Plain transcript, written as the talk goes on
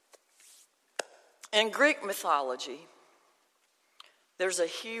In Greek mythology, there's a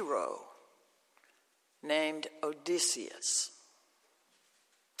hero named Odysseus.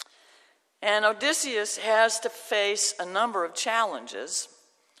 And Odysseus has to face a number of challenges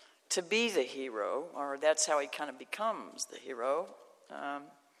to be the hero, or that's how he kind of becomes the hero.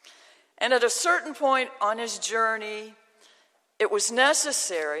 And at a certain point on his journey, it was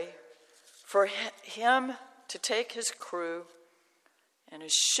necessary for him to take his crew and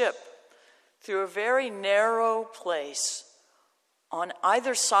his ship through a very narrow place, on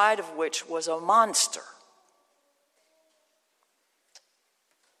either side of which was a monster.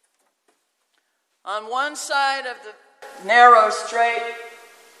 On one side of the narrow strait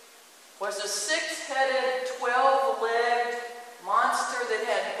was a 6-headed, 12-legged monster that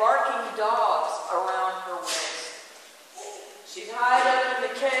had barking dogs around her waist. She'd hide up in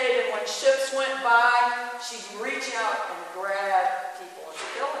the cave, and when ships went by, she'd reach out and grab people and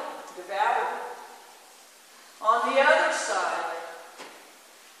kill them, devour them. On the other side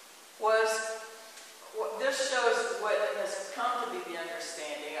this shows what has come to be the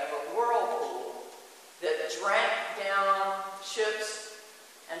understanding of a whirlpool that drank down ships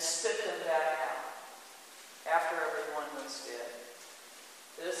and spit them back out after everyone was dead.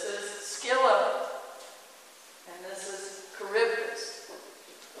 This is Scylla, and this is Charybdis.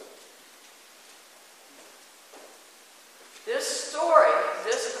 This story,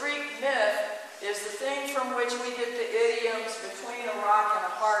 this Greek myth, is the thing from which we get the idioms between a rock and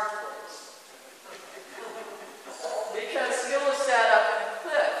a hard place. Because Scylla sat up in a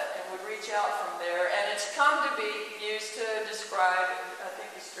cliff and would reach out from there, and it's come to be used to describe, I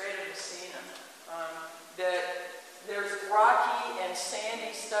think, the Strait of Messina. That there's rocky and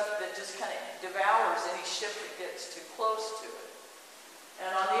sandy stuff that just kind of devours any ship that gets too close to it.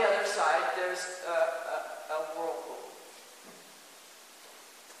 And on the other side, there's a whirlpool.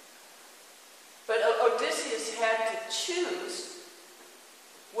 But Odysseus had to choose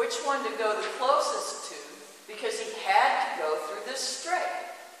which one to go the closest to, because he had to go through this strait.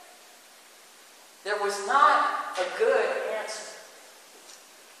 There was not a good answer.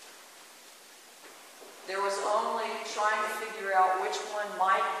 There was only trying to figure out which one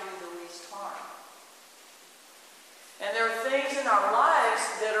might do the least harm. And there are things in our lives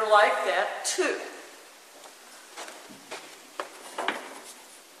that are like that too.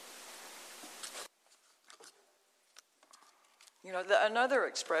 You know, another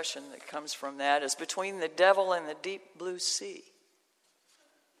expression that comes from that is between the devil and the deep blue sea.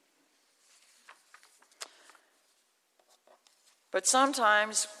 But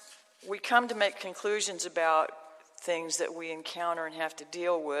sometimes we come to make conclusions about things that we encounter and have to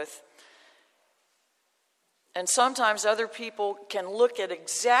deal with. And sometimes other people can look at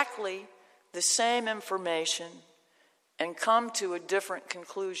exactly the same information and come to a different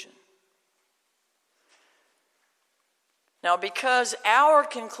conclusion. Now, because our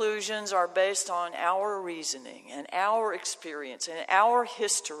conclusions are based on our reasoning and our experience and our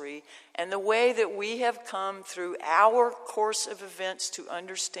history and the way that we have come through our course of events to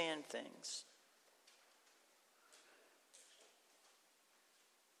understand things,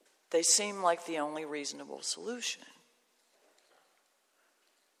 they seem like the only reasonable solution.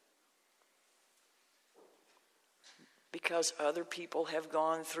 Because other people have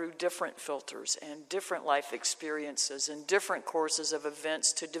gone through different filters and different life experiences and different courses of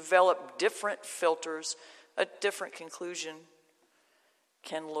events to develop different filters, a different conclusion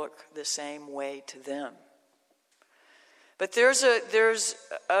can look the same way to them. But there's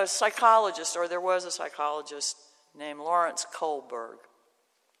a psychologist, or there was a psychologist named Lawrence Kohlberg,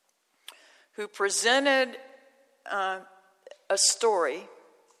 who presented a story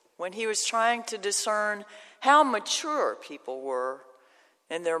when he was trying to discern how mature people were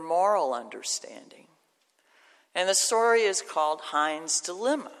in their moral understanding. And the story is called Hind's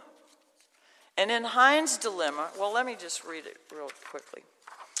Dilemma. And in Hind's Dilemma, well, let me just read it real quickly.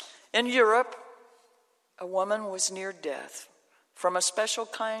 In Europe, a woman was near death from a special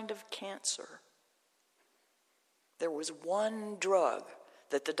kind of cancer. There was one drug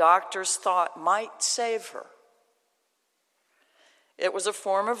that the doctors thought might save her. It was a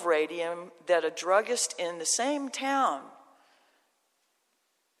form of radium that a druggist in the same town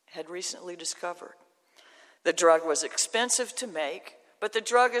had recently discovered. The drug was expensive to make, but the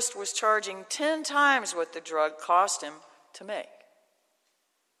druggist was charging 10 times what the drug cost him to make.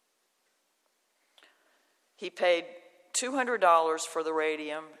 He paid $200 for the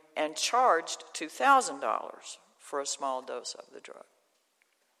radium and charged $2,000 for a small dose of the drug.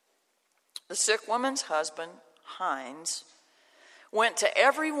 The sick woman's husband, Heinz, went to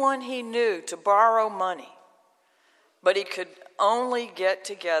everyone he knew to borrow money, but he could only get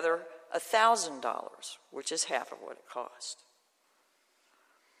together $1,000, which is half of what it cost.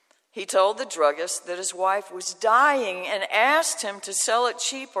 He told the druggist that his wife was dying and asked him to sell it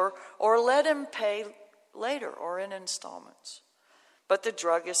cheaper or let him pay later or in installments. But the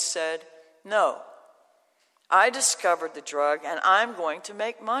druggist said, "No, I discovered the drug and I'm going to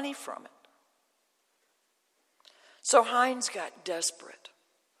make money from it." So Heinz got desperate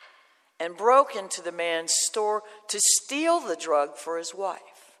and broke into the man's store to steal the drug for his wife.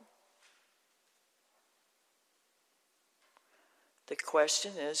 The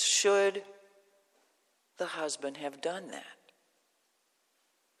question is, should the husband have done that?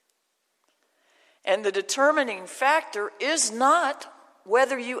 And the determining factor is not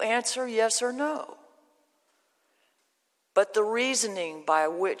whether you answer yes or no, but the reasoning by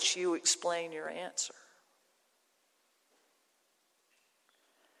which you explain your answer.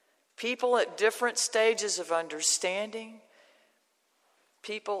 People at different stages of understanding,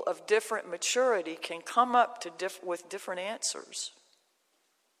 people of different maturity can come up with different answers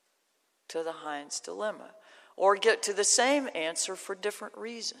to the Heinz dilemma, or get to the same answer for different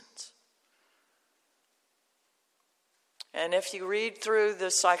reasons. And if you read through the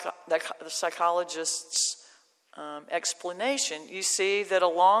psychologist's explanation, you see that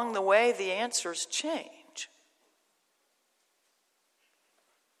along the way the answers change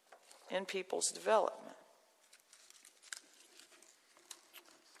in people's development.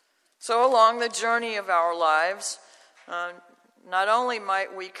 So along the journey of our lives, not only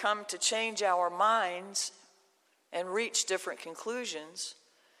might we come to change our minds and reach different conclusions,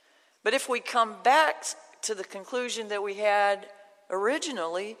 but if we come back to the conclusion that we had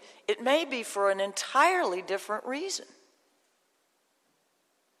originally, it may be for an entirely different reason.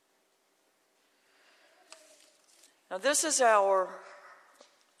 Now, this is our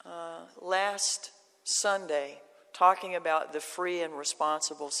last Sunday talking about the free and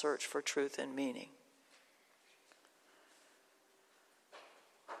responsible search for truth and meaning.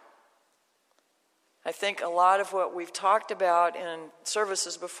 I think a lot of what we've talked about in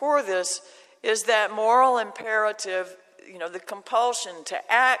services before this is that moral imperative, the compulsion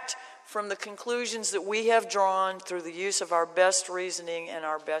to act from the conclusions that we have drawn through the use of our best reasoning and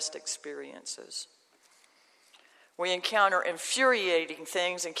our best experiences. We encounter infuriating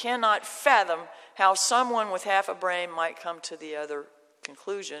things and cannot fathom how someone with half a brain might come to the other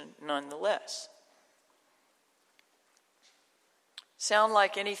conclusion nonetheless. Sound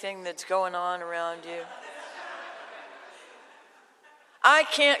like anything that's going on around you? I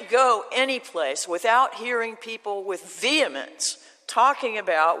can't go any place without hearing people with vehemence talking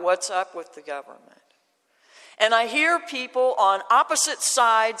about what's up with the government. And I hear people on opposite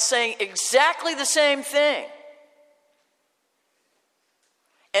sides saying exactly the same thing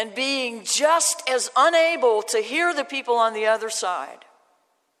and being just as unable to hear the people on the other side.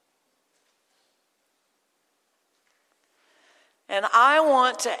 And I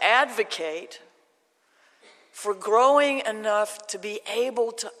want to advocate for growing enough to be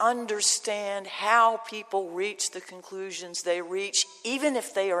able to understand how people reach the conclusions they reach, even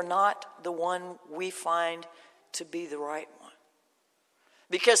if they are not the one we find to be the right one.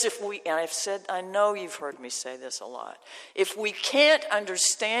 Because I know you've heard me say this a lot, if we can't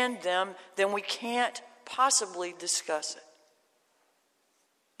understand them, then we can't possibly discuss it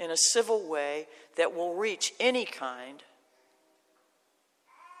in a civil way that will reach any kind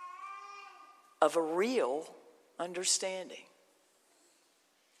of a real understanding.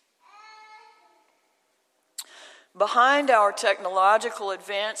 Behind our technological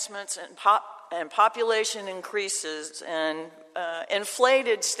advancements and population increases and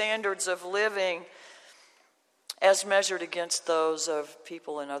inflated standards of living as measured against those of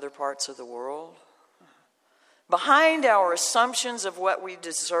people in other parts of the world, behind our assumptions of what we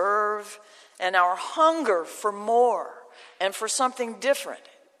deserve and our hunger for more and for something different,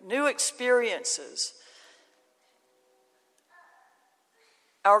 new experiences,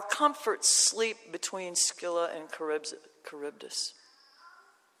 our comforts sleep between Scylla and Charybdis.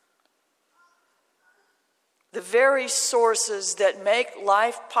 The very sources that make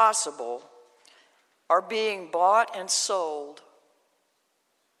life possible are being bought and sold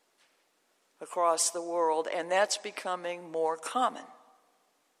across the world, and that's becoming more common.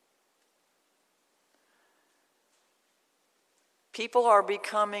 People are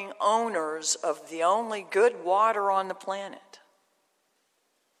becoming owners of the only good water on the planet.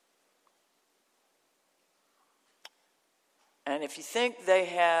 And if you think they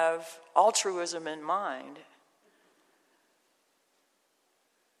have altruism in mind,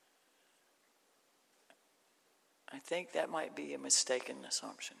 I think that might be a mistaken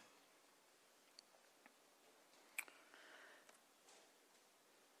assumption.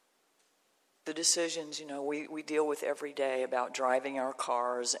 the decisions, we deal with every day about driving our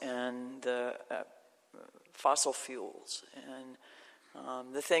cars and the fossil fuels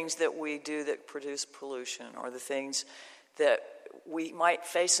and the things that we do that produce pollution, or the things that we might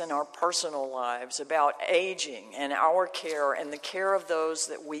face in our personal lives about aging and our care and the care of those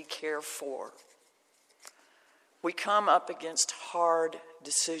that we care for. We come up against hard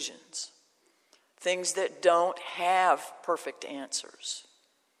decisions, things that don't have perfect answers.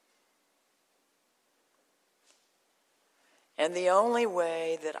 And the only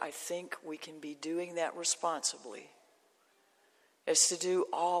way that I think we can be doing that responsibly is to do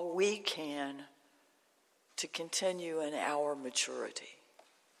all we can to continue in our maturity.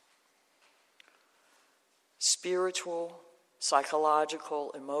 Spiritual,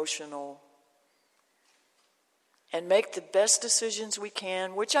 psychological, emotional, and make the best decisions we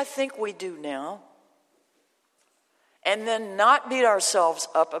can, which I think we do now, and then not beat ourselves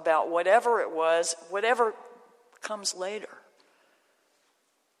up about whatever it was, whatever comes later.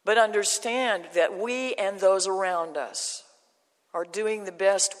 But understand that we and those around us are doing the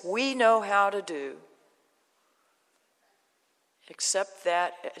best we know how to do. Accept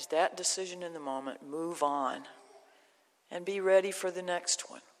that as that decision in the moment, move on, and be ready for the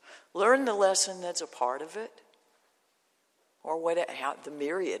next one. Learn the lesson that's a part of it, or the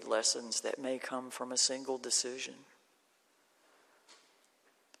myriad lessons that may come from a single decision.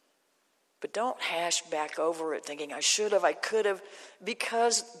 But don't hash back over it thinking, I should have, I could have,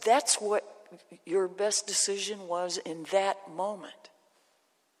 because that's what your best decision was in that moment.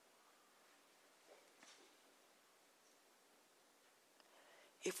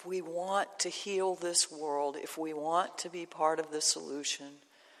 If we want to heal this world, if we want to be part of the solution,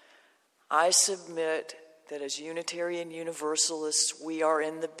 I submit that as Unitarian Universalists, we are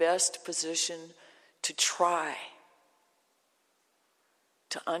in the best position to try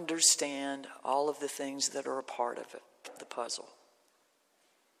to understand all of the things that are a part of it, the puzzle.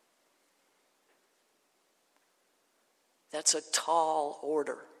 That's a tall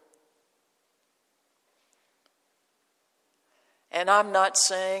order. And I'm not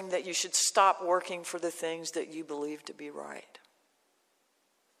saying that you should stop working for the things that you believe to be right.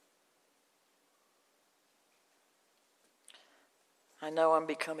 I know I'm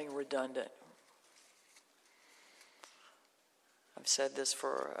becoming redundant. I've said this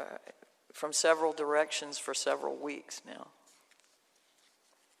from several directions for several weeks now.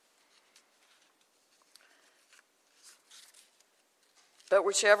 But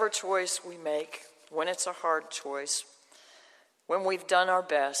whichever choice we make, when it's a hard choice, when we've done our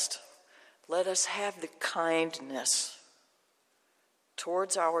best, let us have the kindness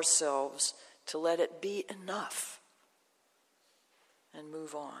towards ourselves to let it be enough and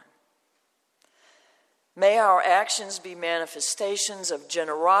move on. May our actions be manifestations of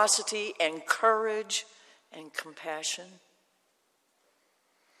generosity and courage and compassion.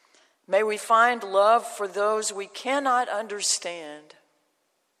 May we find love for those we cannot understand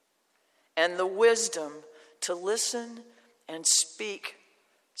and the wisdom to listen and speak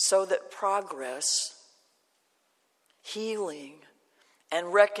so that progress, healing,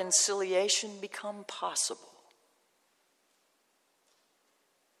 and reconciliation become possible.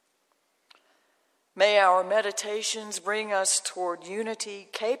 May our meditations bring us toward unity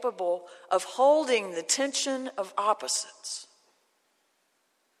capable of holding the tension of opposites.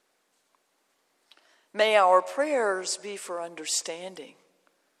 May our prayers be for understanding.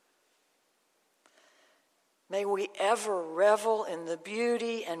 May we ever revel in the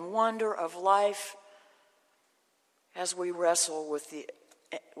beauty and wonder of life as we wrestle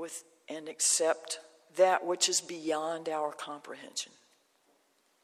with and accept that which is beyond our comprehension.